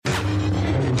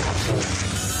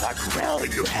all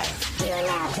you have. You are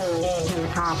now tuned in to the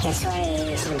podcast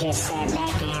Sway, so just sit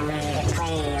back and ready to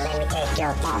play. Let me take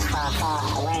your thoughts far,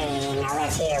 far away. Now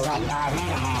let's hear what Darth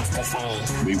Vader has to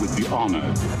say. We would be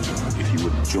honored if you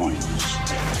would join us.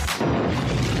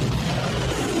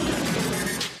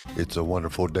 It's a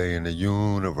wonderful day in the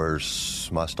universe.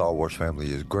 My Star Wars family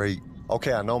is great.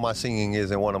 Okay, I know my singing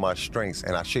isn't one of my strengths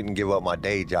and I shouldn't give up my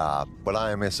day job, but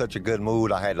I am in such a good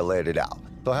mood I had to let it out.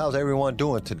 So how's everyone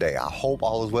doing today? I hope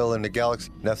all is well in the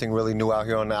galaxy. Nothing really new out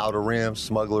here on the Outer Rim.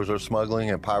 Smugglers are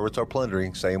smuggling and pirates are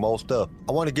plundering. Same old stuff.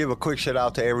 I want to give a quick shout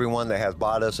out to everyone that has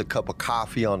bought us a cup of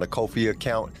coffee on the Ko-fi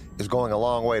account. It's going a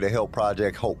long way to help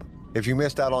Project Hope. If you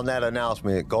missed out on that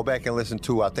announcement, go back and listen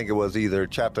to, I think it was either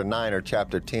chapter 9 or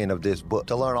chapter 10 of this book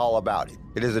to learn all about it.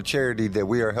 It is a charity that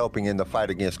we are helping in the fight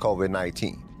against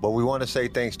COVID-19. But we want to say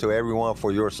thanks to everyone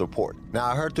for your support. Now,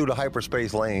 I heard through the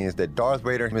hyperspace lanes that Darth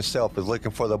Vader himself is looking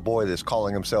for the boy that's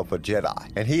calling himself a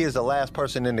Jedi. And he is the last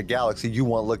person in the galaxy you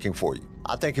want looking for you.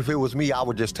 I think if it was me, I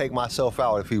would just take myself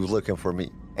out if he was looking for me.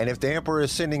 And if the Emperor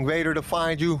is sending Vader to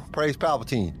find you, praise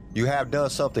Palpatine. You have done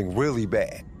something really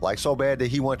bad. Like so bad that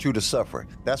he wants you to suffer.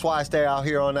 That's why I stay out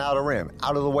here on the Outer Rim,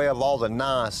 out of the way of all the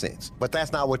nonsense. But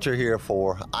that's not what you're here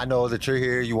for. I know that you're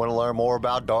here, you want to learn more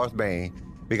about Darth Bane.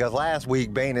 Because last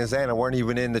week, Bane and Zannah weren't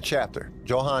even in the chapter.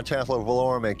 Johan, Chancellor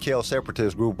Valorum, and Kel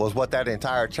Separatist Group was what that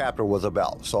entire chapter was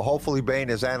about. So hopefully Bane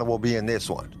and Zannah will be in this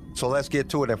one. So let's get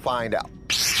to it and find out.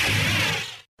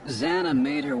 Zannah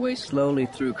made her way slowly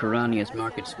through Karania's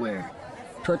market square,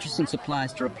 purchasing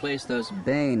supplies to replace those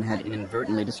Bane had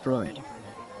inadvertently destroyed.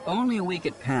 Only a week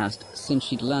had passed since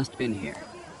she'd last been here,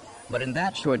 but in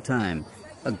that short time,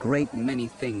 a great many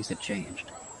things had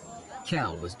changed.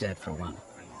 Kel was dead for one.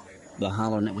 The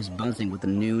HoloNet was buzzing with the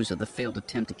news of the failed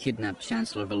attempt to kidnap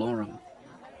Chancellor Valorum,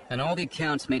 and all the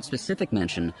accounts made specific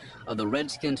mention of the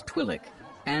red-skinned Twi'lek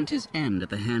and his end at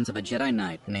the hands of a Jedi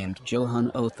Knight named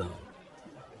Johan Otho.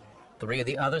 3 of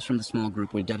the others from the small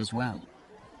group were dead as well,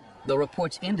 though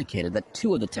reports indicated that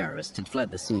 2 of the terrorists had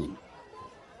fled the scene.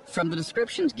 From the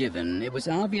descriptions given, it was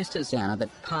obvious to Zannah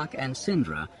that Pak and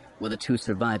Sindra were the 2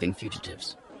 surviving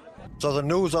fugitives. So the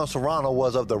news on Serrano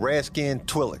was of the red-skinned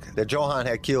Twi'lek that Johan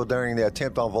had killed during the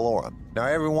attempt on Valorum. Now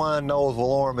everyone knows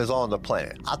Valorum is on the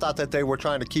planet. I thought that they were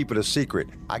trying to keep it a secret.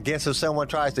 I guess if someone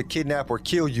tries to kidnap or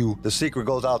kill you, the secret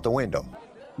goes out the window.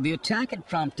 The attack had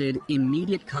prompted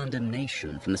immediate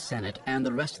condemnation from the Senate and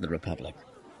the rest of the Republic.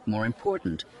 More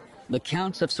important, the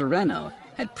Counts of Sereno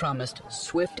had promised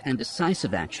swift and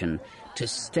decisive action to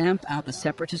stamp out the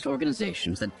separatist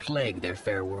organizations that plague their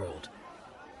fair world.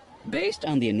 Based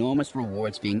on the enormous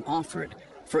rewards being offered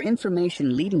for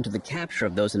information leading to the capture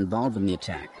of those involved in the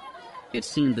attack, it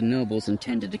seemed the nobles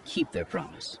intended to keep their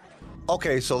promise.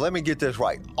 Okay, so let me get this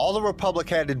right. All the Republic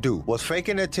had to do was fake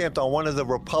an attempt on one of the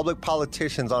Republic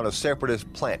politicians on a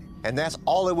separatist planet. And that's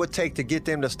all it would take to get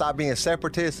them to stop being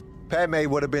separatists. Padme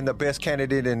would have been the best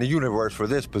candidate in the universe for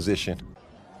this position.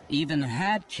 Even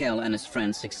had Kel and his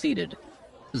friends succeeded,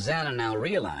 Zannah now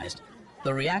realized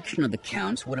the reaction of the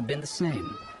Counts would have been the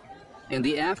same. In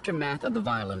the aftermath of the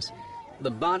violence, the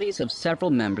bodies of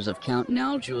several members of Count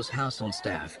Naljul's household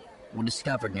staff were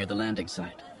discovered near the landing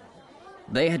site.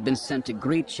 They had been sent to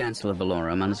greet Chancellor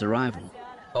Valorum on his arrival,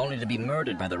 only to be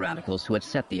murdered by the radicals who had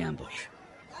set the ambush.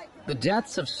 The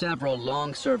deaths of several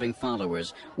long-serving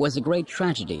followers was a great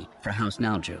tragedy for House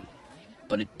Naljul,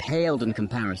 but it paled in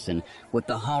comparison with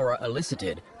the horror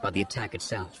elicited by the attack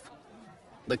itself.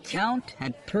 The Count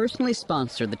had personally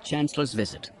sponsored the Chancellor's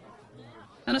visit.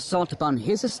 An assault upon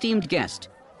his esteemed guest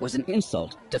was an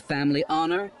insult to family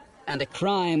honor and a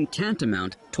crime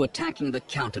tantamount to attacking the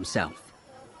Count himself.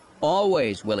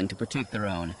 Always willing to protect their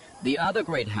own, the other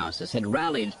great houses had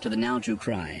rallied to the Naljul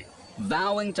cry,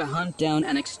 vowing to hunt down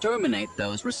and exterminate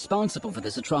those responsible for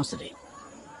this atrocity.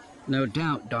 No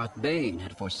doubt Darth Bane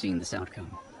had foreseen this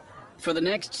outcome. For the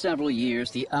next several years,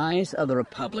 the eyes of the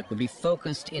Republic would be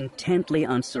focused intently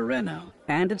on Sereno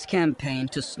and its campaign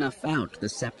to snuff out the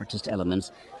separatist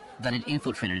elements that had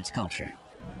infiltrated its culture.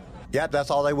 Yep, that's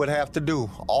all they would have to do.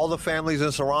 All the families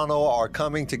in Serrano are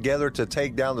coming together to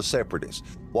take down the separatists,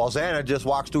 while Zannah just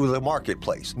walks through the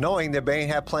marketplace, knowing that Bane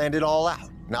had planned it all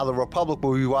out. Now the Republic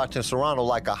will be watching Serrano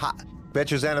like a hawk. Bet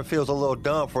you Zannah feels a little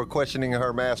dumb for questioning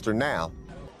her master now.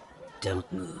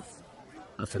 Don't move.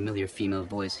 A familiar female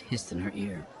voice hissed in her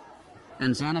ear,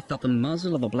 and Zannah felt the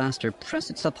muzzle of a blaster press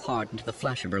itself hard into the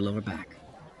flesh of her lower back.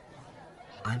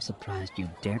 I'm surprised you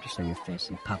dare to show your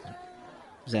face in public,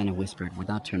 Zannah whispered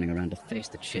without turning around to face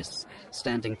the Chiss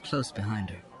standing close behind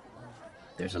her.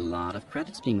 There's a lot of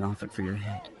credits being offered for your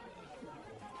head.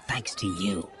 Thanks to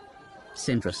you,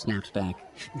 Sindra snapped back,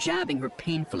 jabbing her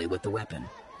painfully with the weapon.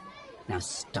 Now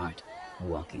start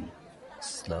walking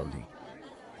slowly.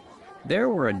 There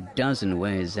were a dozen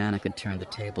ways Xana could turn the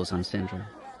tables on Syndra,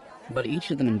 but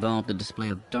each of them involved a display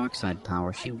of dark side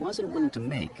power she wasn't willing to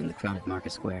make in the crowded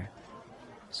market square.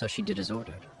 So she did as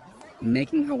ordered,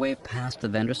 making her way past the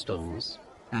vendor stalls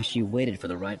as she waited for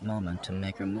the right moment to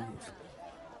make her move.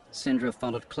 Syndra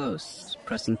followed close,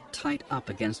 pressing tight up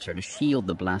against her to shield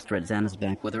the blaster at Xana's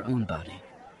back with her own body.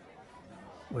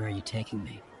 "Where are you taking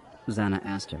me?" Xana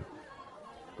asked her.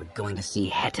 "We're going to see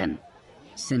Hetton,"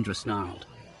 Syndra snarled.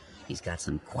 "He's got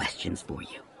some questions for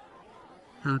you."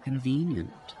 How convenient,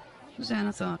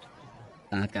 Xana thought.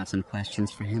 I've got some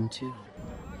questions for him, too.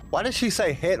 Why did she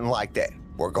say Hetton like that?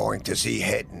 We're going to see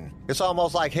Hetton. It's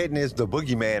almost like Hetton is the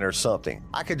boogeyman or something.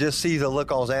 I could just see the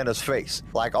look on Xana's face,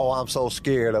 like, oh, I'm so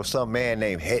scared of some man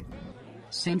named Hetton.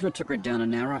 Syndra took her down a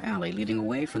narrow alley leading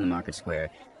away from the market square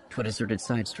to a deserted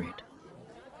side street.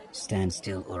 "Stand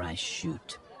still or I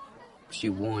shoot," she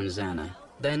warned Xana,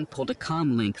 then pulled a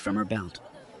comm link from her belt.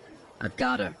 "I've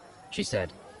got her," she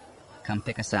said. "Come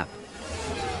pick us up."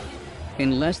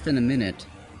 In less than a minute,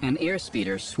 an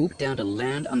airspeeder swooped down to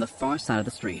land on the far side of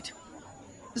the street.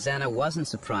 Xana wasn't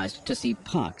surprised to see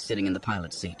Puck sitting in the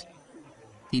pilot's seat.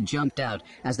 He jumped out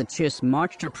as the Chiss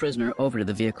marched her prisoner over to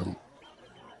the vehicle.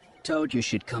 "Told you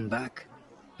she'd come back,"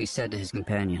 he said to his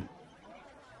companion.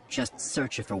 "Just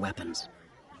search her for weapons,"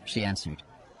 she answered.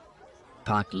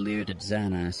 Puck leered at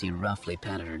Xana as he roughly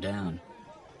patted her down.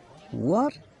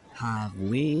 "What have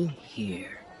we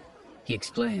here?" he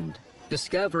exclaimed,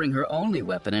 discovering her only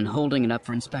weapon and holding it up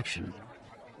for inspection.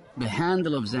 The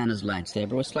handle of Xana's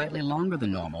lightsaber was slightly longer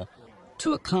than normal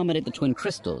to accommodate the twin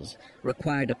crystals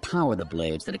required to power the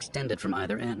blades that extended from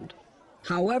either end.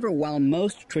 However, while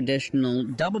most traditional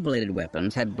double-bladed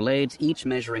weapons had blades each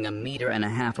measuring 1.5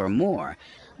 meters or more,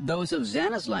 those of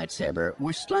Xana's lightsaber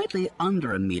were slightly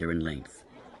under 1 meter in length.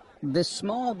 This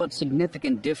small but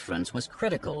significant difference was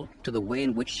critical to the way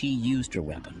in which she used her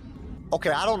weapon.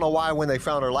 Okay, I don't know why when they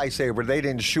found her lightsaber, they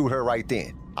didn't shoot her right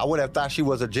then. I would have thought she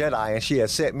was a Jedi and she had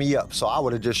set me up, so I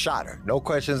would have just shot her. No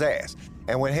questions asked.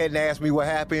 And when Hetton asked me what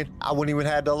happened, I wouldn't even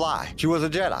have to lie. She was a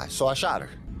Jedi, so I shot her.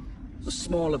 The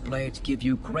smaller blades give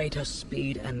you greater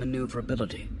speed and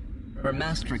maneuverability, her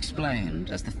master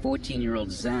explained as the 14-year-old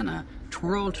Xana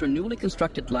twirled her newly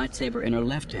constructed lightsaber in her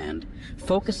left hand,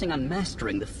 focusing on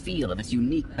mastering the feel of its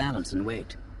unique balance and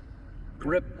weight.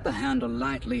 Grip the handle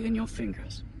lightly in your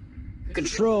fingers.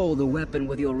 Control the weapon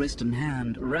with your wrist and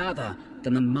hand rather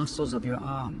than the muscles of your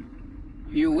arm.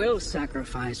 You will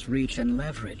sacrifice reach and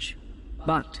leverage,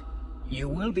 but you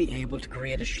will be able to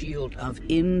create a shield of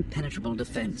impenetrable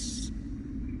defense.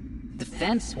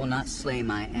 Defense will not slay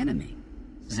my enemy,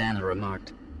 Xana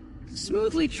remarked,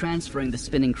 smoothly transferring the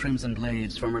spinning crimson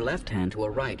blades from her left hand to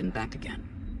her right and back again.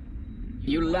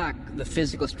 You lack the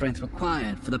physical strength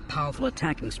required for the powerful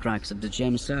attacking strikes of the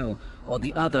Gemso or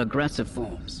the other aggressive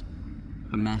forms,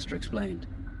 her master explained.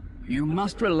 You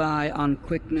must rely on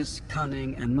quickness,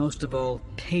 cunning, and most of all,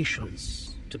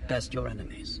 patience to best your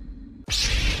enemies.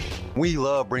 We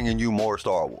love bringing you more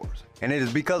Star Wars, and it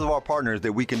is because of our partners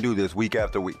that we can do this week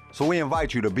after week. So we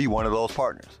invite you to be one of those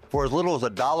partners. For as little as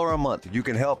 $1 a month, you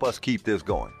can help us keep this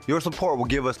going. Your support will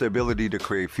give us the ability to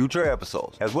create future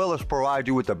episodes, as well as provide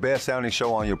you with the best sounding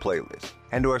show on your playlist.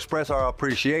 And to express our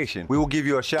appreciation, we will give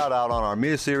you a shout out on our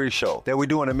mid-series show that we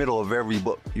do in the middle of every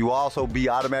book. You will also be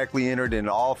automatically entered in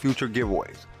all future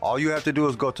giveaways. All you have to do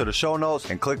is go to the show notes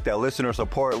and click that listener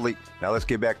support link. Now let's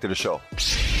get back to the show.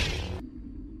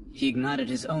 He ignited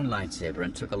his own lightsaber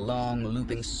and took a long,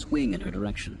 looping swing in her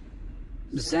direction.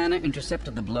 Xana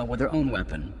intercepted the blow with her own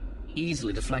weapon,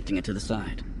 easily deflecting it to the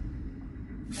side.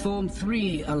 Form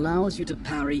 3 allows you to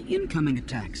parry incoming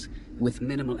attacks with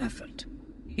minimal effort,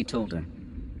 he told her.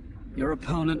 Your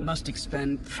opponent must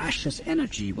expend precious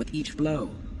energy with each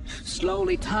blow,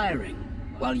 slowly tiring,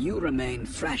 while you remain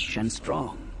fresh and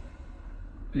strong.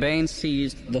 Bane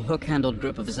seized the hook-handled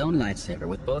grip of his own lightsaber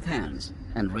with both hands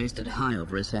and raised it high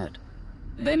over his head,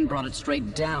 then brought it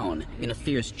straight down in a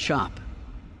fierce chop.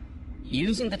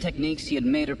 Using the techniques he had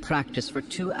made her practice for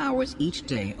 2 hours each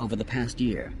day over the past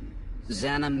year,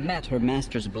 Xana met her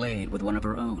master's blade with one of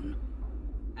her own.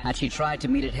 Had she tried to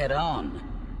meet it head-on,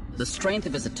 the strength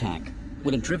of his attack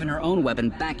would have driven her own weapon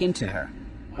back into her,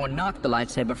 or knocked the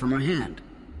lightsaber from her hand.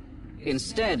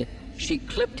 Instead, she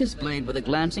clipped his blade with a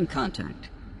glancing contact,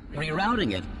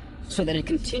 rerouting it so that it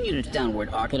continued its downward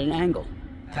arc at an angle,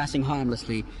 passing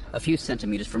harmlessly a few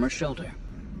centimeters from her shoulder.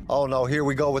 Oh no, here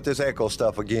we go with this echo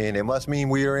stuff again. It must mean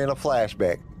we are in a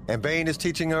flashback. And Bane is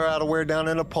teaching her how to wear down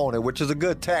an opponent, which is a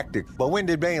good tactic. But when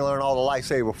did Bane learn all the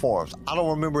lightsaber forms? I don't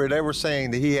remember it ever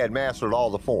saying that he had mastered all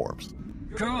the forms.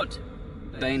 Good,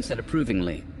 Bane said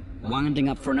approvingly, winding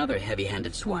up for another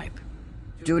heavy-handed swipe.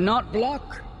 Do not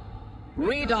block.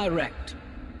 Redirect.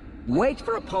 Wait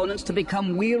for opponents to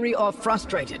become weary or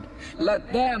frustrated.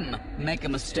 Let them make a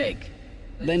mistake.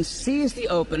 Then seize the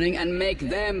opening and make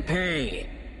them pay.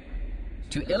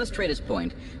 To illustrate his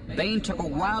point, Bane took a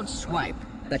wild swipe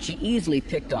that she easily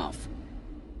picked off.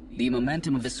 The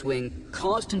momentum of the swing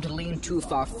caused him to lean too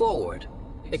far forward,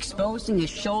 exposing his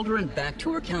shoulder and back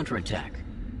to her counterattack.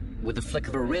 With a flick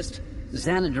of her wrist,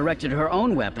 Xana directed her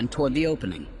own weapon toward the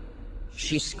opening.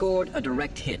 She scored a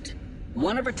direct hit,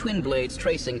 one of her twin blades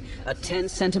tracing a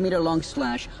 10-centimeter long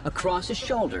slash across his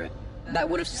shoulder that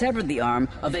would have severed the arm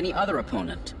of any other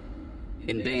opponent.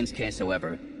 In Bane's case,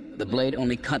 however, the blade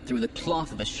only cut through the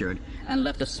cloth of his shirt and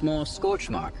left a small scorch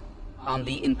mark on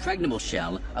the impregnable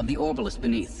shell of the Orbalist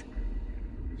beneath.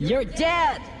 "You're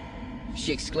dead!"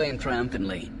 she exclaimed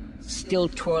triumphantly, still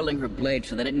twirling her blade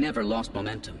so that it never lost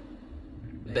momentum.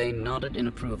 Bane nodded in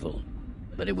approval,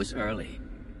 but it was early,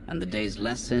 and the day's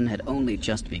lesson had only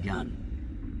just begun.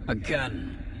 "A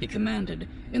gun," he commanded,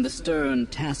 in the stern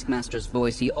taskmaster's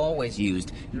voice he always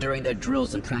used during their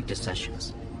drills and practice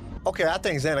sessions. Okay, I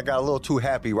think Xana got a little too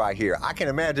happy right here. I can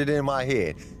imagine it in my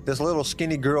head. This little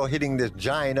skinny girl hitting this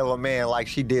giant of a man like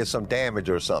she did some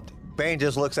damage or something. Bane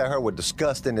just looks at her with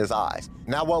disgust in his eyes.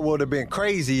 Now what would have been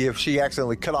crazy if she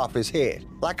accidentally cut off his head?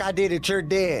 Like I did it, you're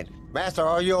dead. Master,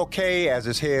 are you okay? As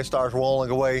his head starts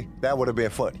rolling away. That would have been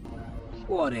funny.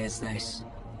 "What is this?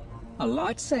 A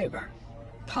lightsaber?"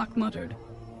 Puck muttered,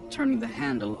 turning the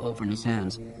handle over in his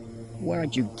hands.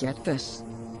 "Where'd you get this?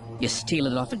 You steal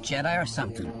it off a Jedi or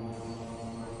something?"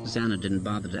 Xana didn't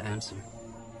bother to answer.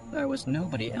 There was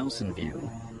nobody else in view.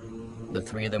 The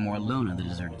three of them were alone on the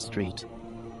deserted street.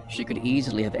 She could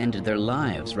easily have ended their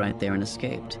lives right there and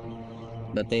escaped.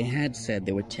 But they had said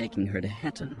they were taking her to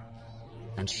Hetton,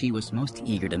 and she was most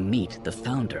eager to meet the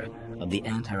founder of the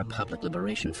Anti-Republic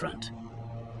Liberation Front.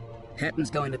 "Hetton's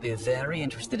going to be very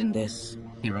interested in this,"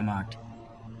 he remarked.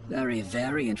 "Very,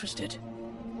 very interested.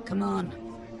 Come on,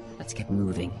 let's get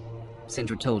moving,"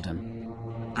 Sindra told him.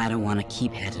 "I don't want to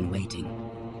keep Hetton waiting.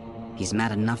 He's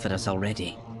mad enough at us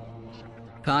already."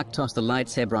 Park tossed the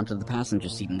lightsaber onto the passenger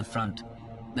seat in the front,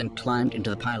 then climbed into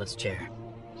the pilot's chair.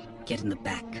 "Get in the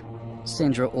back,"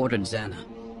 Sindra ordered Xana,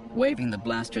 waving the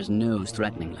blaster's nose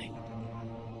threateningly.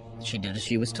 She did as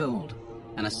she was told,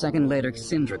 and a second later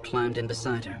Sindra climbed in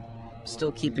beside her,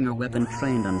 still keeping her weapon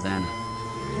trained on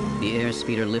Xana. The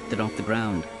airspeeder lifted off the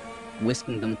ground,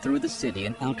 whisking them through the city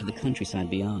and out to the countryside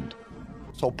beyond.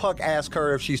 So Puck asked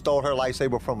her if she stole her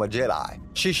lightsaber from a Jedi.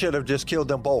 She should have just killed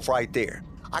them both right there.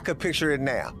 I could picture it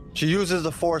now. She uses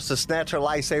the Force to snatch her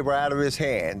lightsaber out of his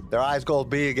hand. Their eyes go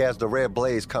big as the red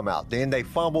blades come out. Then they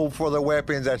fumble for their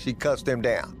weapons as she cuts them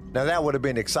down. Now that would have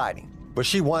been exciting. But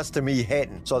she wants to meet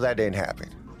Hetton, so that didn't happen.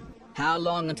 "How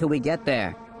long until we get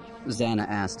there?" Xana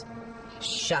asked.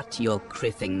 "Shut your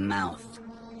criffing mouth,"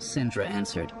 Sindra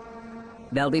answered.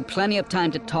 "There'll be plenty of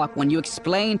time to talk when you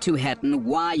explain to Hetton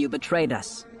why you betrayed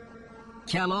us."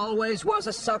 "Kel always was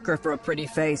a sucker for a pretty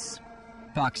face,"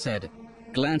 Puck said,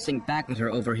 glancing back at her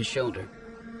over his shoulder.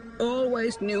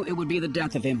 "Always knew it would be the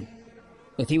death of him.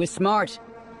 If he was smart,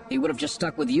 he would have just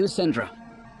stuck with you, Sindra."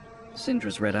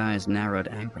 Sindra's red eyes narrowed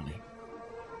angrily.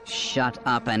 "Shut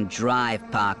up and drive,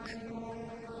 Puck."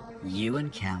 "You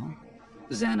and Kel?"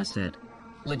 Xana said,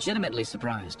 legitimately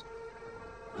surprised.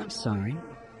 "I'm sorry.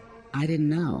 I didn't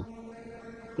know."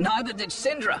 "Neither did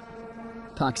Sindra,"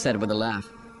 Puck said with a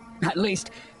laugh. "At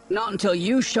least, not until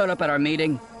you showed up at our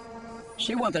meeting.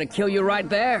 She wanted to kill you right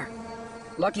there.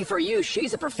 Lucky for you,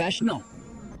 she's a professional."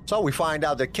 So we find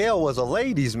out that Kel was a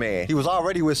ladies' man. He was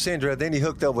already with Sindra, then he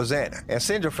hooked up with Xana. And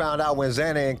Sindra found out when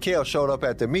Xana and Kel showed up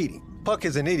at the meeting. Puck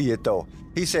is an idiot, though.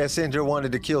 He said Sindra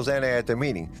wanted to kill Xana at the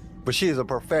meeting, but she is a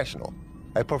professional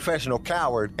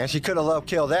coward, and she couldn't love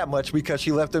Kel that much because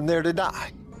she left him there to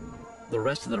die. The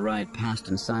rest of the ride passed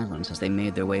in silence as they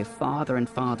made their way farther and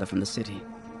farther from the city.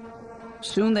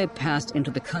 Soon they passed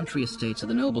into the country estates of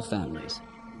the noble families,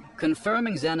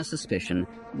 confirming Xana's suspicion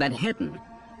that Hetton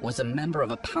was a member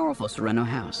of a powerful Sereno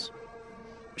house.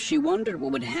 She wondered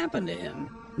what would happen to him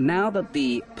now that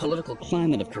the political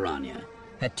climate of Corania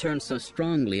had turned so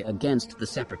strongly against the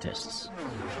separatists.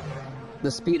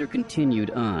 The speeder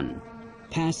continued on,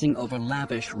 passing over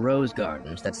lavish rose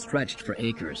gardens that stretched for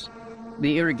acres,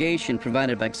 the irrigation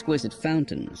provided by exquisite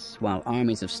fountains, while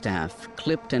armies of staff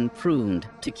clipped and pruned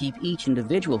to keep each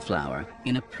individual flower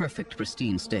in a perfect,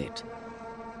 pristine state.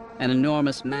 An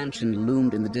enormous mansion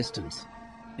loomed in the distance.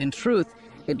 In truth,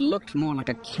 it looked more like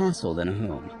a castle than a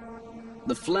home.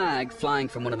 The flag flying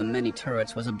from one of the many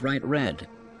turrets was a bright red,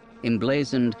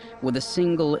 emblazoned with a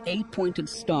single 8-pointed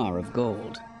star of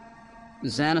gold.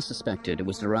 Zana suspected it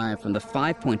was derived from the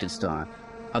five-pointed star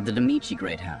of the Demichi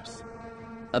Great House.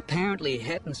 Apparently,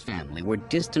 Hetton's family were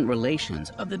distant relations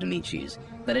of the Demichis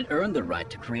that had earned the right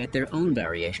to create their own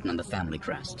variation on the family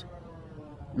crest.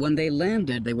 When they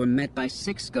landed, they were met by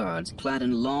 6 guards clad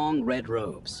in long red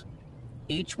robes.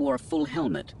 Each wore a full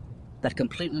helmet that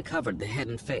completely covered the head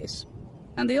and face,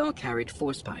 and they all carried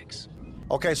force pikes.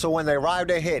 Okay, so when they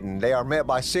arrived at Hetton, they are met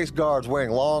by 6 guards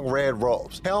wearing long red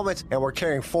robes, helmets, and were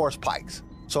carrying force pikes.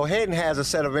 So Hetton has a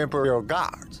set of Imperial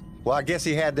guards. Well, I guess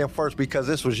he had them first because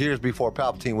this was years before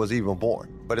Palpatine was even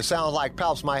born. But it sounds like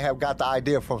Palps might have got the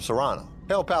idea from Serrano.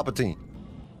 Hell, Palpatine.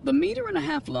 The 1.5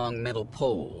 meter long metal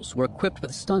poles were equipped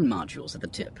with stun modules at the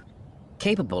tip,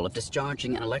 capable of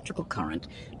discharging an electrical current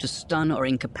to stun or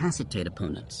incapacitate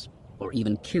opponents, or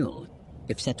even kill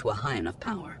if set to a high enough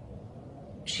power.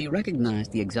 She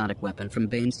recognized the exotic weapon from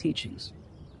Bane's teachings.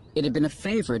 It had been a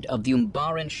favorite of the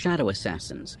Umbaran shadow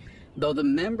assassins, though the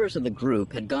members of the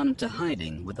group had gone into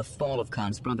hiding with the fall of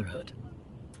Khan's Brotherhood.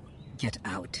 "Get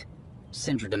out,"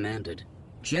 Sindra demanded,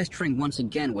 gesturing once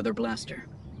again with her blaster.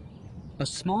 A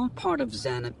small part of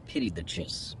Zana pitied the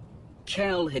Chiss.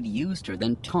 Kel had used her,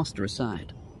 then tossed her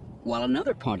aside, while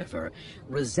another part of her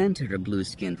resented her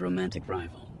blue-skinned romantic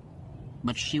rival.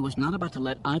 But she was not about to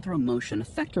let either emotion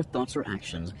affect her thoughts or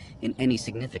actions in any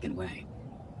significant way.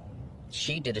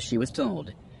 She did as she was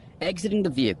told, exiting the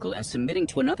vehicle and submitting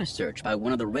to another search by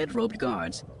one of the red-robed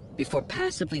guards before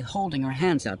passively holding her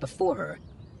hands out before her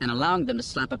and allowing them to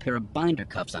slap a pair of binder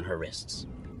cuffs on her wrists.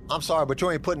 I'm sorry, but you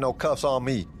ain't putting no cuffs on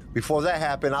me. Before that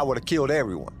happened, I would have killed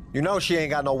everyone. You know she ain't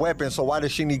got no weapon, so why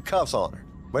does she need cuffs on her?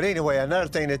 But anyway, another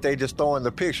thing that they just throw in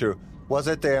the picture was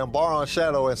that the Umbaran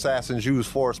shadow assassins use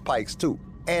force pikes too.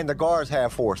 And the guards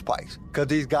have force pikes. Could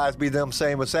these guys be them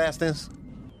same assassins?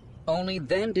 Only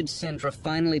then did Sindra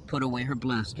finally put away her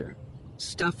blaster,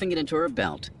 stuffing it into her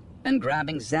belt and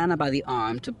grabbing Zana by the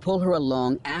arm to pull her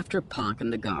along after Pak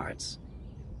and the guards.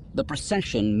 The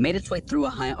procession made its way through a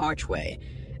high archway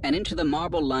and into the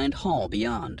marble-lined hall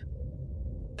beyond.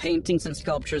 Paintings and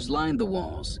sculptures lined the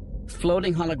walls.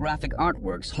 Floating holographic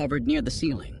artworks hovered near the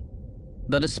ceiling.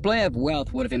 The display of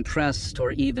wealth would have impressed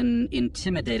or even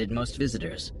intimidated most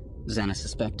visitors, Zana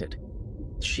suspected.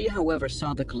 She, however,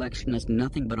 saw the collection as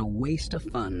nothing but a waste of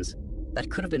funds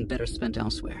that could have been better spent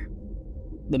elsewhere.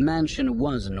 The mansion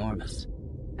was enormous,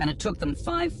 and it took them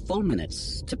 5 full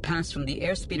minutes to pass from the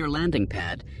airspeeder landing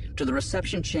pad to the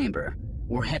reception chamber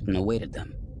where Hetton awaited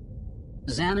them.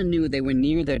 Zana knew they were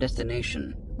near their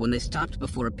destination when they stopped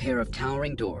before a pair of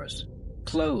towering doors,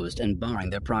 closed and barring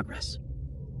their progress.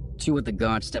 2 of the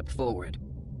guards stepped forward,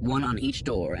 one on each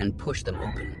door, and pushed them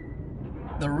open.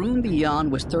 The room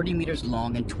beyond was 30 meters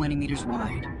long and 20 meters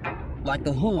wide. Like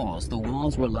the halls, the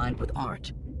walls were lined with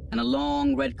art, and a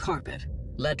long red carpet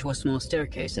led to a small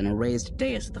staircase and a raised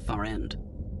dais at the far end.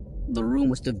 The room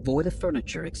was devoid of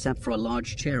furniture except for a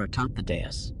large chair atop the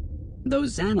dais, though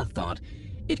Zana thought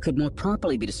it could more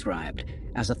properly be described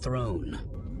as a throne.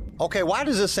 Okay, why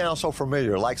does this sound so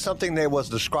familiar, like something that was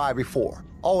described before?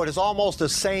 Oh, it is almost the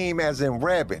same as in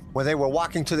Revan, when they were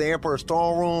walking to the Emperor's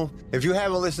throne room. If you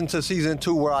haven't listened to Season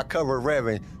 2 where I covered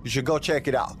Revan, you should go check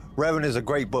it out. Revan is a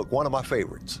great book, one of my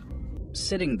favorites.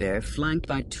 Sitting there, flanked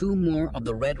by 2 more of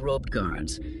the red-robed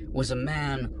guards, was a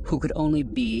man who could only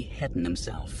be Hetton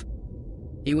himself.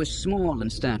 He was small in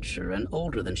stature and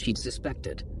older than she'd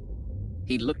suspected.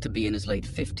 He looked to be in his late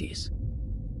 50s.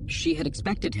 She had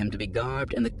expected him to be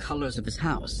garbed in the colors of his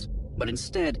house, but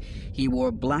instead he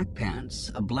wore black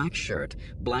pants, a black shirt,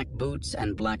 black boots,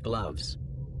 and black gloves.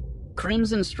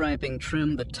 Crimson striping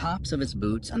trimmed the tops of his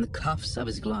boots and the cuffs of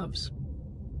his gloves.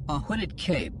 A hooded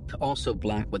cape, also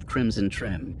black with crimson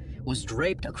trim, was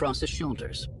draped across his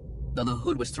shoulders, though the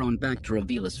hood was thrown back to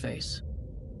reveal his face.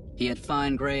 He had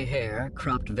fine gray hair,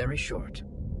 cropped very short.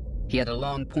 He had a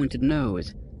long pointed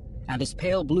nose, and his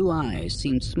pale blue eyes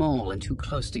seemed small and too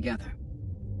close together.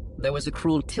 There was a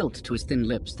cruel tilt to his thin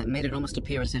lips that made it almost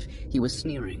appear as if he was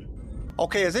sneering.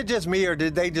 Okay, is it just me or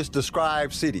did they just describe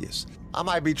Sidious? I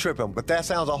might be tripping, but that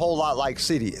sounds a whole lot like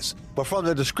Sidious. But from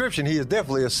the description, he is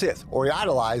definitely a Sith, or he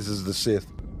idolizes the Sith.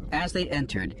 As they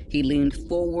entered, he leaned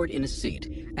forward in his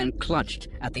seat and clutched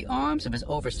at the arms of his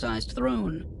oversized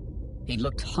throne. He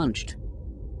looked hunched,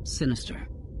 sinister.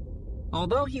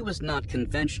 Although he was not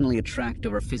conventionally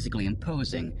attractive or physically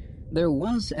imposing, there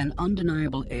was an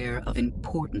undeniable air of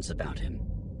importance about him.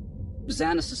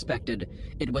 Zana suspected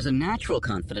it was a natural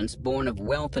confidence born of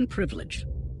wealth and privilege.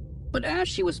 But as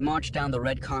she was marched down the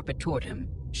red carpet toward him,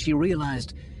 she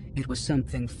realized it was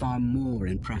something far more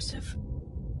impressive.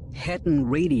 Hetton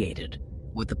radiated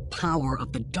with the power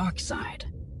of the dark side.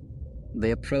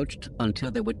 They approached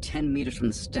until they were 10 meters from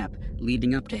the step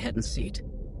leading up to Hedden's seat,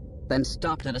 then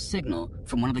stopped at a signal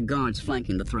from one of the guards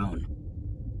flanking the throne.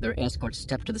 Their escort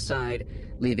stepped to the side,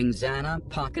 leaving Zannah,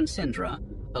 Puck, and Syndra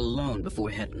alone before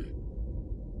Hedden.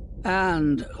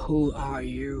 "And who are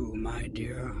you, my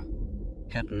dear?"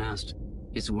 Hedden asked,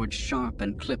 his words sharp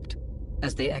and clipped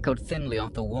as they echoed thinly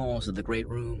off the walls of the great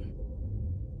room.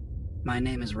 "My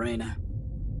name is Reyna,"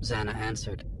 Zannah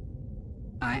answered.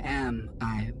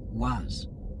 I was,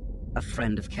 a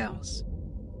friend of Kel's."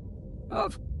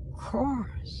 "Of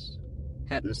course,"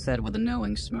 Hedden said with a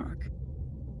knowing smirk.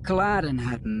 "Gladden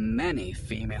had many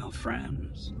female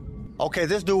friends." Okay,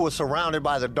 this dude was surrounded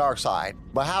by the dark side,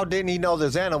 but how didn't he know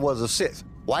that Zannah was a Sith?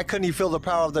 Why couldn't he feel the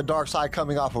power of the dark side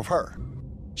coming off of her?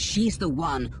 "She's the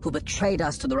one who betrayed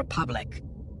us to the Republic,"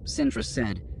 Syndra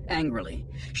said, angrily,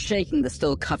 shaking the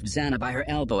still cuffed Zannah by her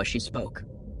elbow as she spoke.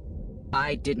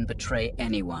 "I didn't betray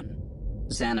anyone,"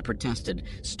 Zannah protested,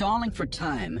 stalling for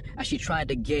time as she tried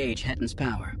to gauge Hedden's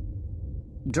power.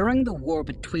 During the war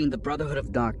between the Brotherhood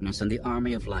of Darkness and the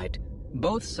Army of Light,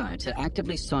 both sides had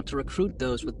actively sought to recruit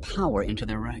those with power into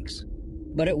their ranks.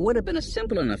 But it would have been a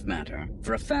simple enough matter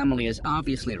for a family as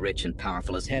obviously rich and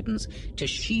powerful as Hedden's to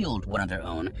shield one of their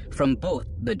own from both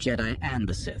the Jedi and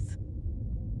the Sith.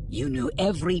 "You knew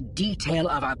every detail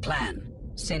of our plan,"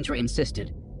 Syndra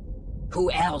insisted.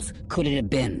 "Who else could it have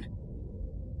been?"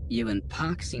 "You and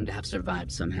Puck seem to have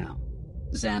survived somehow,"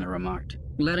 Zannah remarked,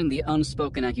 letting the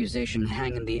unspoken accusation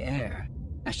hang in the air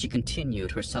as she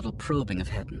continued her subtle probing of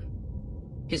Hedden.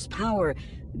 His power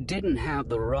didn't have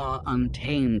the raw,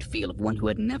 untamed feel of one who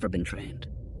had never been trained.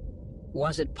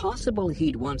 Was it possible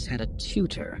he'd once had a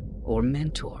tutor or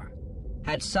mentor?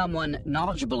 Had someone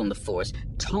knowledgeable in the Force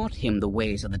taught him the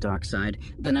ways of the dark side,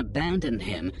 then abandoned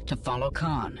him to follow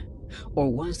Khan? Or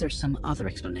was there some other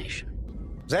explanation?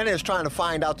 Zannah is trying to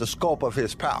find out the scope of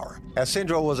his power, as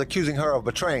Syndra was accusing her of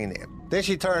betraying him. Then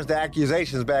she turns the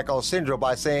accusations back on Syndra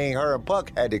by saying her and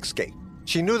Puck had escaped.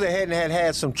 She knew that Hedden had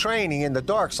had some training in the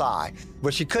dark side,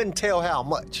 but she couldn't tell how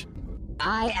much.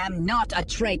 "I am not a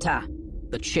traitor,"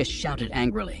 the Chiss shouted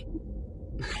angrily.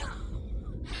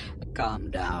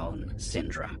 "Calm down,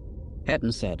 Syndra,"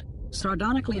 Hedden said,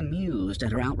 sardonically amused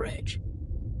at her outrage.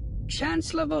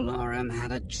 "Chancellor Valorum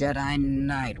had a Jedi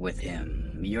Knight with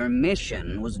him. Your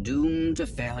mission was doomed to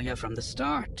failure from the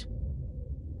start.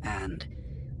 And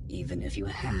even if you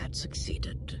had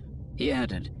succeeded," he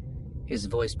added, his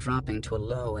voice dropping to a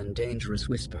low and dangerous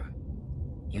whisper,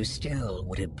 "you still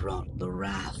would have brought the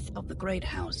wrath of the great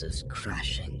houses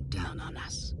crashing down on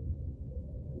us."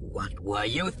 "What were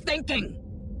you thinking?"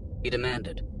 he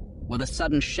demanded, with a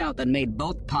sudden shout that made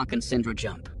both Puck and Syndra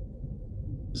jump.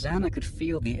 Zannah could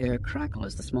feel the air crackle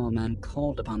as the small man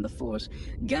called upon the Force,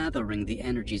 gathering the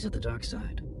energies of the dark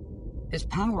side. His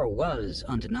power was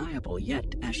undeniable,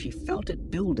 yet as she felt it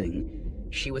building,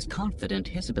 she was confident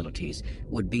his abilities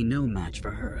would be no match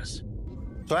for hers.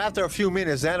 So after a few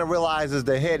minutes, Zannah realizes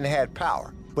that Hedden had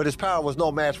power, but his power was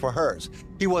no match for hers.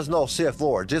 He was no Sith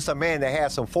Lord, just a man that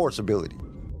had some Force ability.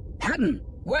 "Hedden,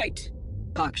 wait!"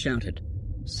 Puck shouted,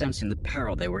 sensing the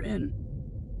peril they were in.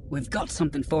 "We've got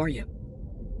something for you."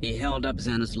 He held up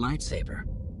Zannah's lightsaber,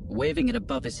 waving it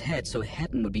above his head so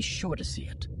Hedden would be sure to see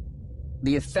it.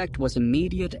 The effect was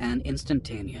immediate and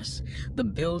instantaneous. The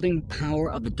building power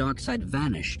of the dark side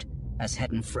vanished as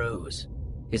Hedden froze,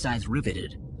 his eyes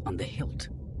riveted on the hilt.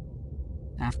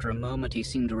 After a moment, he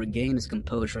seemed to regain his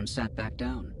composure and sat back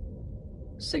down,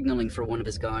 signaling for one of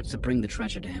his guards to bring the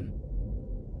treasure to him.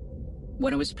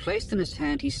 When it was placed in his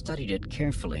hand, he studied it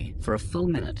carefully for a full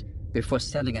minute before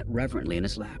setting it reverently in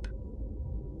his lap.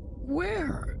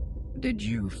 "Where did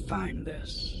you find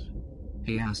this?"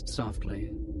 he asked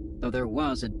softly, though there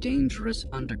was a dangerous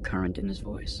undercurrent in his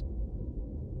voice.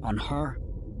 "On her,"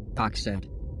 Puck said.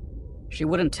 "She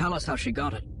wouldn't tell us how she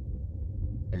got it."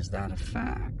 "Is that a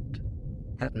fact?"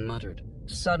 Hedden muttered,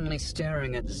 suddenly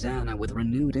staring at Zannah with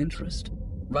renewed interest,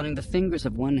 running the fingers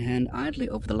of one hand idly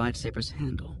over the lightsaber's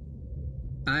handle.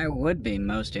 "I would be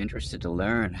most interested to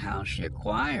learn how she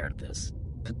acquired this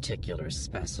particular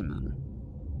specimen."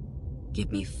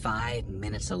 "Give me 5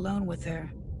 minutes alone with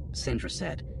her," Syndra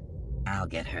said. "I'll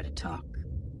get her to talk."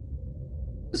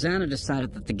 Zannah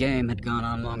decided that the game had gone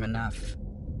on long enough.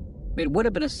 It would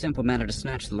have been a simple matter to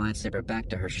snatch the lightsaber back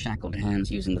to her shackled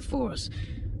hands using the Force,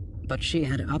 but she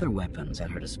had other weapons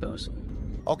at her disposal.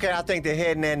 Okay, I think that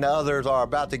Hedden and the others are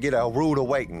about to get a rude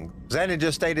awakening. Zannah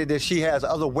just stated that she has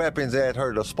other weapons at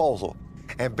her disposal,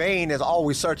 and Bane is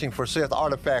always searching for Sith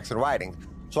artifacts and writing,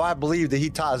 so I believe that he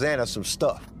taught Zannah some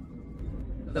stuff.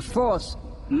 "The Force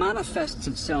manifests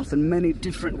itself in many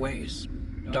different ways,"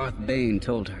 Darth Bane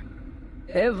told her.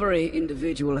 Every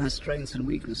individual has strengths and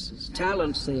weaknesses,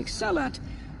 talents they excel at,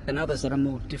 and others that are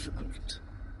more difficult.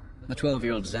 The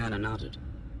 12-year-old Xana nodded.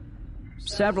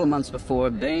 Several months before,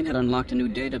 Bane had unlocked a new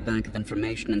databank of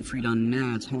information and freed on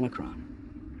Nad's holocron.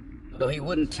 Though he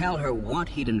wouldn't tell her what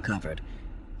he'd uncovered,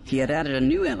 he had added a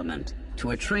new element to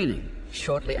her training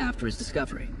shortly after his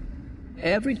discovery.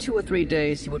 Every 2 or 3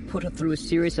 days, he would put her through a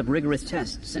series of rigorous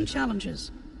tests and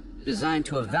challenges, designed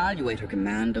to evaluate her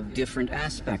command of different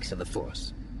aspects of the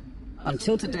Force.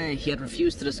 Until today, he had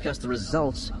refused to discuss the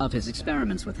results of his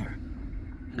experiments with her,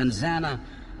 and Xana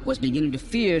was beginning to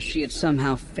fear she had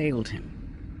somehow failed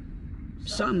him.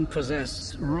 Some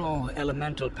possess raw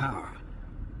elemental power.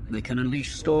 They can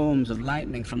unleash storms of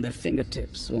lightning from their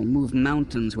fingertips or move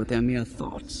mountains with their mere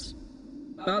thoughts.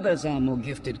 Others are more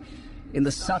gifted in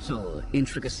the subtle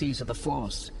intricacies of the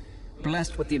Force,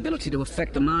 blessed with the ability to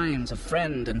affect the minds of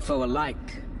friend and foe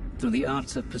alike through the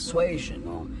arts of persuasion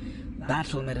or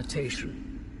battle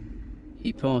meditation.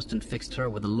 He paused and fixed her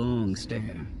with a long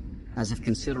stare, as if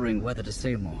considering whether to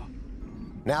say more.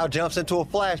 Now jumps into a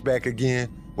flashback again.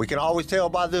 We can always tell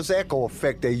by this echo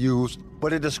effect they use,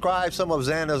 but it describes some of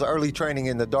Xana's early training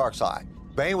in the dark side.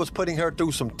 Bane was putting her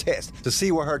through some tests to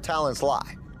see where her talents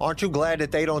lie. Aren't you glad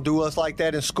that they don't do us like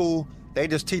that in school? They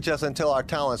just teach us until our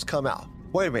talents come out.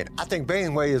 Wait a minute, I think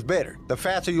Bane's way is better. The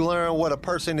faster you learn what a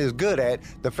person is good at,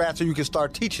 the faster you can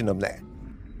start teaching them that.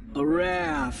 A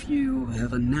rare few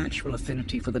have a natural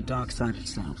affinity for the dark side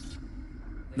itself.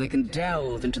 They can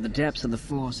delve into the depths of the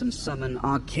Force and summon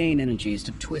arcane energies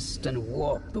to twist and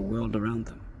warp the world around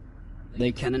them.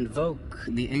 They can invoke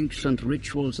the ancient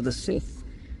rituals of the Sith.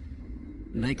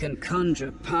 They can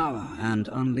conjure power and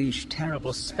unleash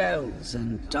terrible spells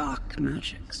and dark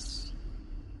magics.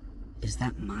 Is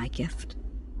that my gift?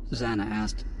 Xana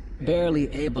asked,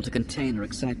 barely able to contain her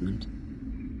excitement.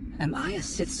 Am I a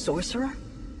Sith sorcerer?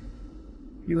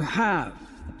 You have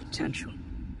the potential,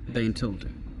 Bane told her.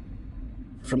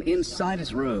 From inside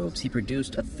his robes, he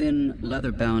produced a thin,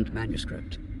 leather-bound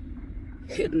manuscript.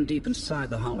 Hidden deep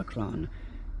inside the holocron,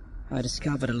 I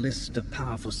discovered a list of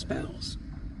powerful spells.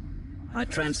 I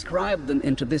transcribed them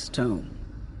into this tome.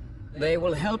 They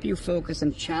will help you focus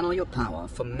and channel your power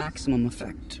for maximum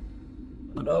effect.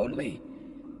 But only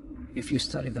if you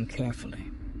study them carefully.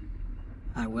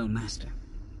 I will, Master,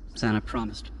 Xana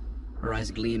promised, her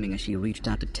eyes gleaming as she reached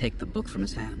out to take the book from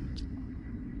his hand.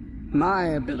 My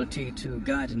ability to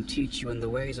guide and teach you in the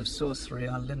ways of sorcery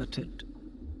are limited,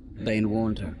 Bane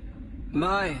warned her.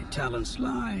 My talents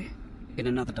lie in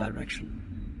another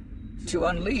direction. To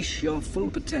unleash your full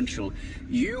potential,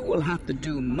 you will have to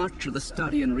do much of the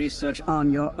study and research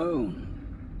on your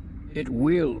own. It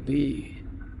will be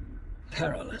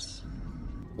perilous.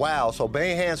 Wow, so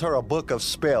Bane hands her a book of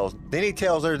spells. Then he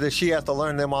tells her that she has to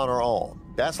learn them on her own.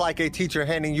 That's like a teacher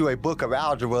handing you a book of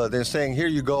algebra, then saying, here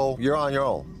you go, you're on your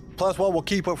own. Plus, what will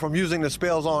keep her from using the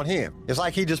spells on him? It's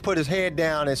like he just put his head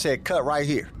down and said, cut right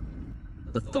here.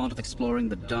 The thought of exploring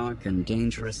the dark and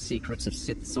dangerous secrets of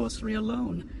Sith sorcery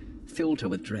alone filled her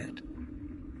with dread.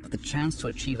 But the chance to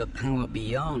achieve a power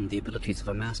beyond the abilities of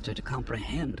a master to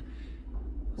comprehend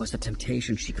was a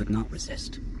temptation she could not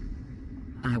resist.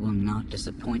 I will not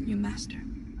disappoint you, Master,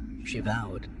 she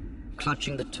vowed,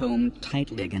 clutching the tome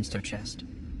tightly against her chest.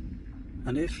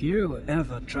 And if you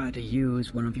ever try to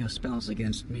use one of your spells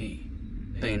against me,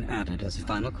 Bane added as a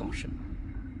final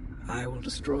caution, I will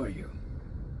destroy you.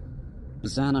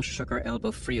 Xana shook her elbow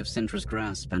free of Syndra's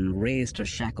grasp and raised her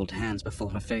shackled hands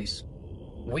before her face.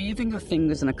 Weaving her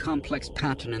fingers in a complex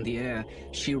pattern in the air,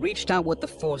 she reached out with the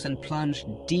Force and plunged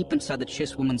deep inside the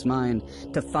Chiss woman's mind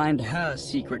to find her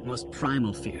secret, most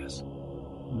primal fears.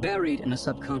 Buried in her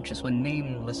subconscious were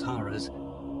nameless horrors,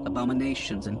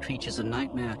 abominations and creatures of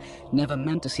nightmare never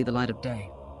meant to see the light of day.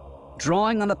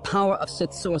 Drawing on the power of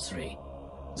Sith sorcery,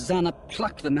 Xana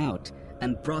plucked them out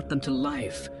and brought them to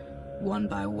life, one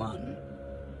by one.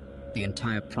 The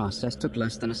entire process took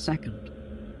less than a second.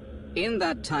 In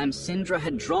that time, Syndra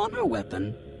had drawn her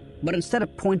weapon, but instead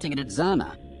of pointing it at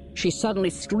Xana, she suddenly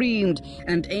screamed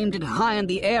and aimed it high in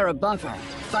the air above her,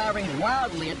 firing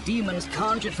wildly at demons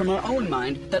conjured from her own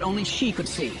mind that only she could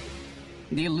see.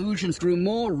 The illusions grew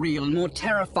more real and more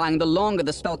terrifying the longer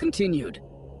the spell continued.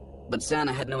 But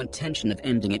Xana had no intention of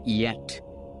ending it yet.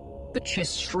 The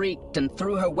Chiss shrieked and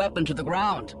threw her weapon to the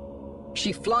ground.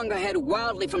 She flung her head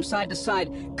wildly from side to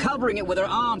side, covering it with her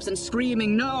arms and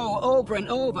screaming no over and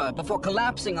over before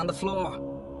collapsing on the floor.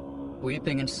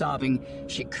 Weeping and sobbing,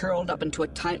 she curled up into a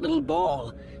tight little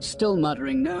ball, still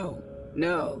muttering no,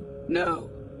 no, no.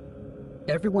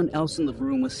 Everyone else in the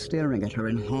room was staring at her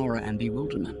in horror and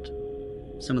bewilderment.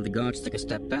 Some of the guards took a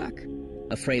step back,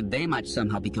 afraid they might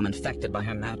somehow become infected by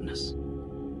her madness.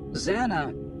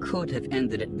 Xana could have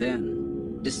ended it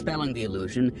then, dispelling the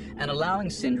illusion and allowing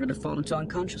Syndra to fall into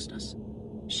unconsciousness.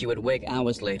 She would wake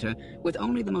hours later with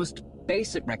only the most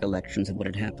basic recollections of what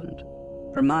had happened,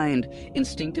 her mind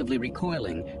instinctively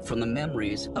recoiling from the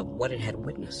memories of what it had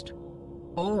witnessed.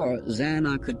 Or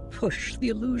Xana could push the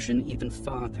illusion even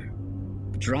farther,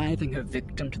 driving her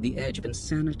victim to the edge of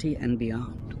insanity and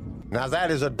beyond. Now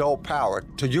that is adult power.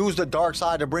 To use the dark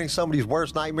side to bring somebody's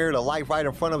worst nightmare to life right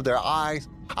in front of their eyes,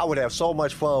 I would have so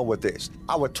much fun with this.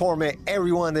 I would torment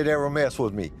everyone that ever messed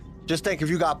with me. Just think if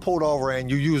you got pulled over and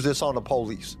you use this on the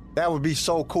police. That would be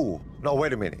so cool. No,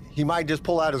 wait a minute. He might just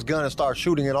pull out his gun and start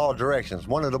shooting in all directions.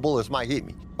 One of the bullets might hit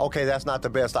me. Okay, that's not the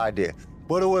best idea,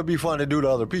 but it would be fun to do to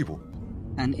other people.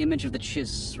 An image of the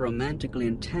Chiss romantically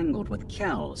entangled with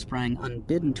Kel sprang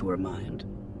unbidden to her mind,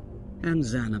 and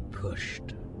Xana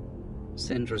pushed.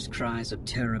 Syndra's cries of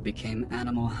terror became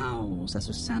animal howls as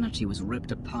her sanity was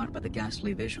ripped apart by the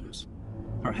ghastly visions.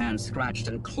 Her hands scratched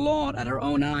and clawed at her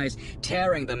own eyes,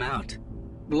 tearing them out.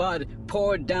 Blood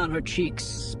poured down her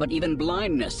cheeks, but even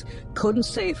blindness couldn't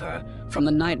save her from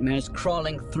the nightmares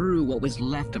crawling through what was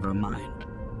left of her mind.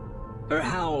 Her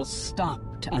howls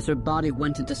stopped as her body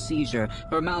went into seizure,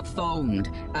 her mouth foamed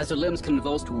as her limbs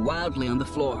convulsed wildly on the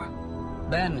floor.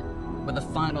 Then, with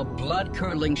a final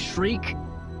blood-curdling shriek,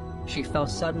 she fell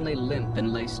suddenly limp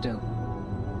and lay still,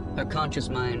 her conscious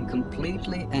mind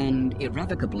completely and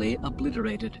irrevocably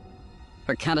obliterated.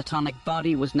 Her catatonic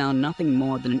body was now nothing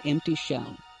more than an empty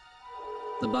shell.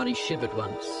 The body shivered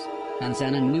once, and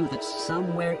Xana knew that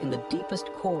somewhere in the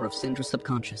deepest core of Syndra's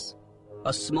subconscious,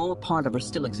 a small part of her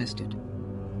still existed,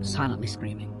 silently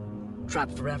screaming,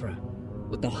 trapped forever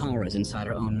with the horrors inside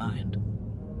her own mind.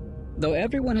 Though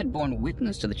everyone had borne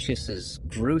witness to the Chiss's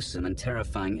gruesome and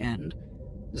terrifying end,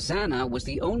 Xana was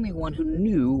the only one who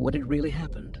knew what had really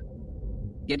happened.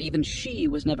 Yet even she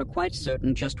was never quite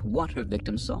certain just what her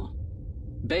victim saw.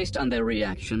 Based on their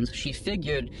reactions, she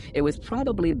figured it was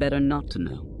probably better not to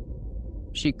know.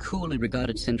 She coolly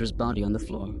regarded Syndra's body on the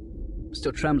floor,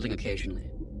 still trembling occasionally,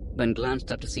 then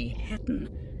glanced up to see Hetton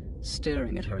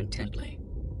staring at her intently.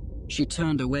 She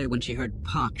turned away when she heard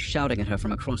Puck shouting at her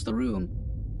from across the room.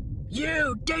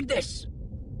 "You did this!"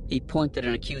 He pointed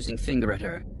an accusing finger at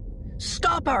her.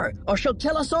 "Stop her, or she'll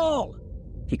kill us all!"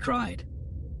 he cried.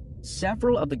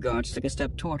 Several of the guards took a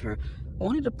step toward her,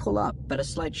 only to pull up at a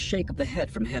slight shake of the head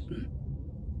from Hetton.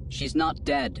 "She's not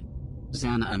dead,"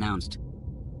 Xana announced,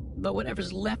 though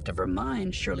whatever's left of her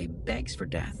mind surely begs for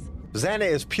death. Xana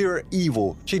is pure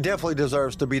evil. She definitely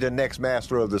deserves to be the next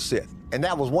master of the Sith. And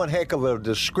that was one heck of a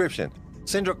description.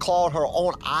 Syndra clawed her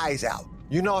own eyes out.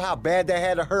 You know how bad that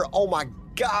had to hurt? Oh my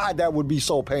God, that would be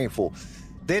so painful.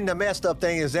 Then the messed up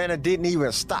thing is Xana didn't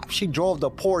even stop. She drove the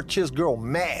poor Chiss girl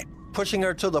mad, pushing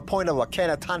her to the point of a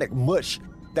catatonic mush.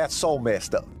 That's so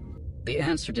messed up. The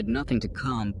answer did nothing to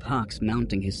calm Puck's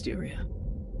mounting hysteria.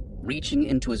 Reaching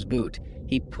into his boot,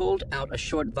 he pulled out a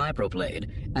short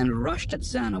vibroblade and rushed at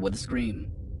Xana with a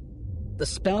scream. The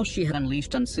spell she had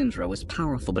unleashed on Syndra was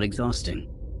powerful but exhausting.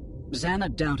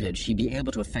 Xana doubted she'd be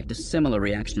able to effect a similar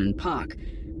reaction in Puck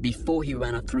before he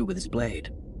ran her through with his blade.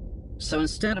 So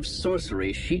instead of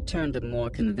sorcery, she turned to more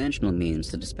conventional means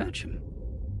to dispatch him.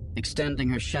 Extending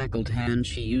her shackled hand,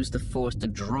 she used the force to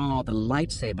draw the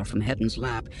lightsaber from Hetton's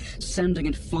lap, sending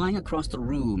it flying across the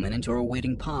room and into her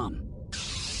waiting palm.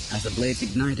 As the blades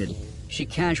ignited, she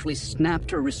casually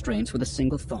snapped her restraints with a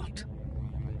single thought.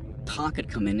 Puck had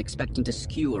come in expecting to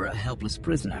skewer a helpless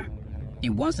prisoner. He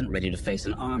wasn't ready to face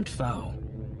an armed foe.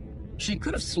 She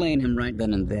could have slain him right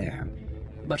then and there,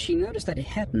 but she noticed that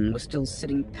Hetton was still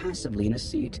sitting passively in a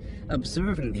seat,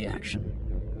 observing the action.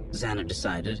 Xana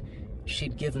decided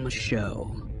she'd give him a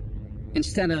show.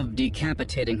 Instead of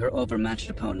decapitating her overmatched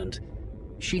opponent,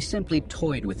 she simply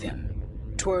toyed with him,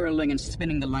 twirling and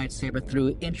spinning the lightsaber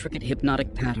through intricate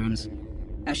hypnotic patterns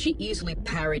as she easily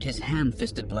parried his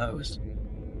ham-fisted blows.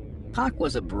 Puck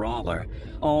was a brawler,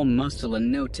 all muscle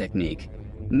and no technique,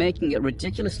 making it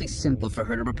ridiculously simple for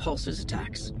her to repulse his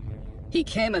attacks. He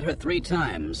came at her 3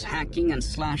 times, hacking and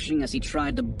slashing as he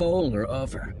tried to bowl her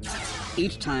over.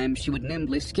 Each time, she would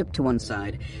nimbly skip to one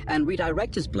side and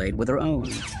redirect his blade with her own,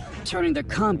 turning their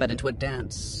combat into a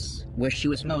dance, where she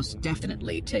was most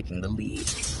definitely taking the lead.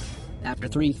 After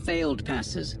 3 failed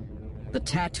passes, the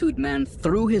tattooed man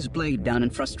threw his blade down in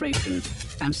frustration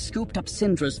and scooped up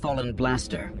Syndra's fallen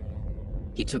blaster.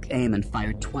 He took aim and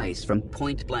fired twice from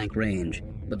point-blank range,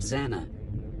 but Xana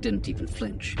didn't even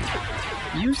flinch.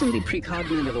 Using the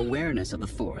precognitive awareness of the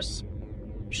Force,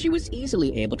 she was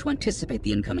easily able to anticipate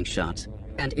the incoming shots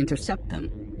and intercept them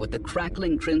with the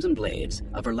crackling crimson blades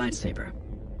of her lightsaber.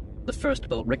 The first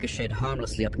bolt ricocheted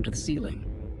harmlessly up into the ceiling.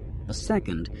 A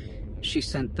second, she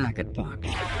sent back at Buck.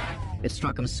 It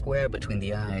struck him square between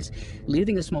the eyes,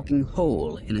 leaving a smoking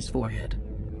hole in his forehead.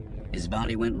 His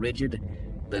body went rigid,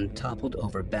 then toppled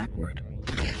over backward.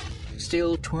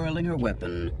 Still twirling her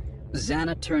weapon,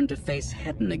 Zana turned to face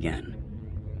Hedden again.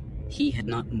 He had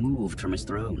not moved from his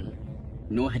throne,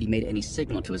 nor had he made any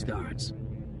signal to his guards.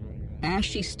 As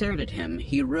she stared at him,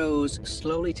 he rose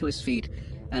slowly to his feet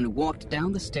and walked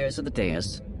down the stairs of the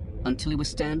dais until he was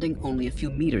standing only a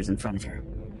few meters in front of her.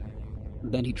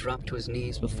 Then he dropped to his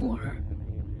knees before her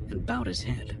and bowed his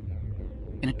head.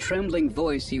 In a trembling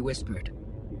voice, he whispered,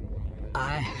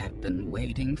 "I have been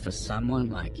waiting for someone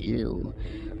like you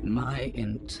my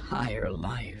entire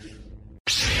life."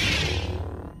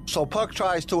 So Puck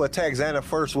tries to attack Zana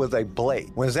first with a blade.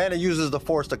 When Zana uses the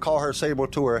force to call her saber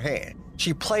to her hand,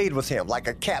 she played with him like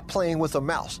a cat playing with a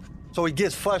mouse. So he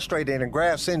gets frustrated and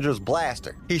grabs Syndra's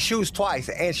blaster. He shoots twice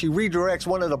and she redirects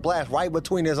one of the blasts right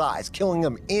between his eyes, killing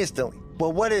him instantly.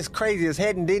 But what is crazy is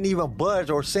Hedden didn't even budge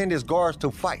or send his guards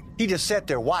to fight. He just sat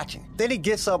there watching. Then he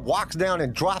gets up, walks down,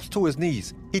 and drops to his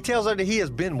knees. He tells her that he has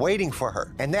been waiting for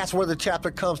her, and that's where the chapter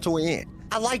comes to an end.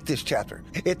 I like this chapter.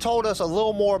 It told us a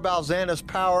little more about Xana's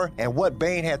power and what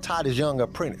Bane had taught his young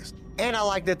apprentice. And I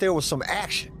like that there was some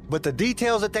action. But the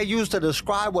details that they used to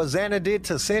describe what Xana did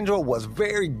to Syndra was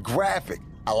very graphic.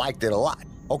 I liked it a lot.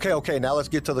 Okay, now let's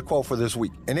get to the quote for this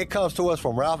week. And it comes to us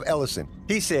from Ralph Ellison.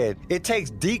 He said, "It takes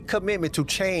deep commitment to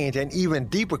change and even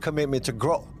deeper commitment to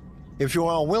grow. If you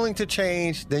are unwilling to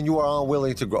change, then you are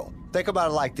unwilling to grow." Think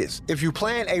about it like this. If you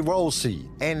plant a rose seed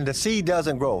and the seed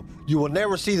doesn't grow, you will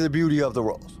never see the beauty of the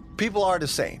rose. People are the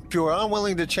same. If you are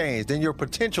unwilling to change, then your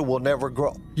potential will never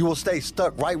grow. You will stay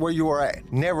stuck right where you are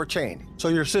at, never changing. So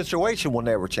your situation will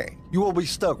never change. You will be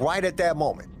stuck right at that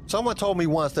moment. Someone told me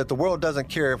once that the world doesn't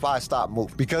care if I stop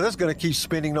moving because it's going to keep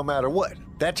spinning no matter what.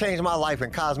 That changed my life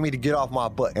and caused me to get off my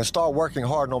butt and start working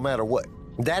hard no matter what.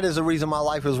 That is the reason my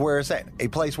life is where it's at, a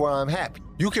place where I'm happy.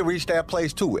 You can reach that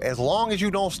place too, as long as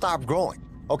you don't stop growing.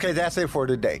 Okay, that's it for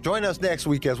today. Join us next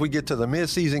week as we get to the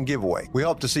mid-season giveaway. We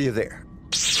hope to see you there.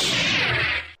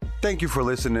 Thank you for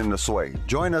listening to Sway.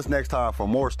 Join us next time for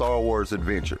more Star Wars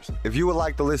adventures. If you would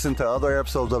like to listen to other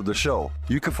episodes of the show,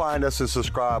 you can find us and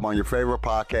subscribe on your favorite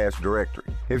podcast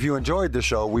directory. If you enjoyed the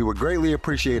show, we would greatly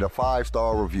appreciate a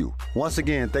 5-star review. Once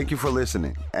again, thank you for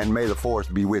listening, and may the Force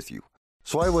be with you.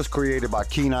 Sway was created by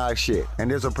Keen Eye Shit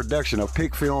and is a production of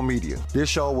Pick Film Media. This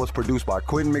show was produced by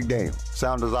Quentin McDaniel.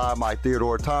 Sound design by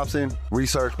Theodore Thompson.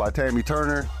 Research by Tammy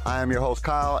Turner. I am your host,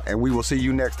 Kyle, and we will see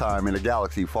you next time in a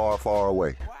galaxy far, far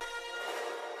away.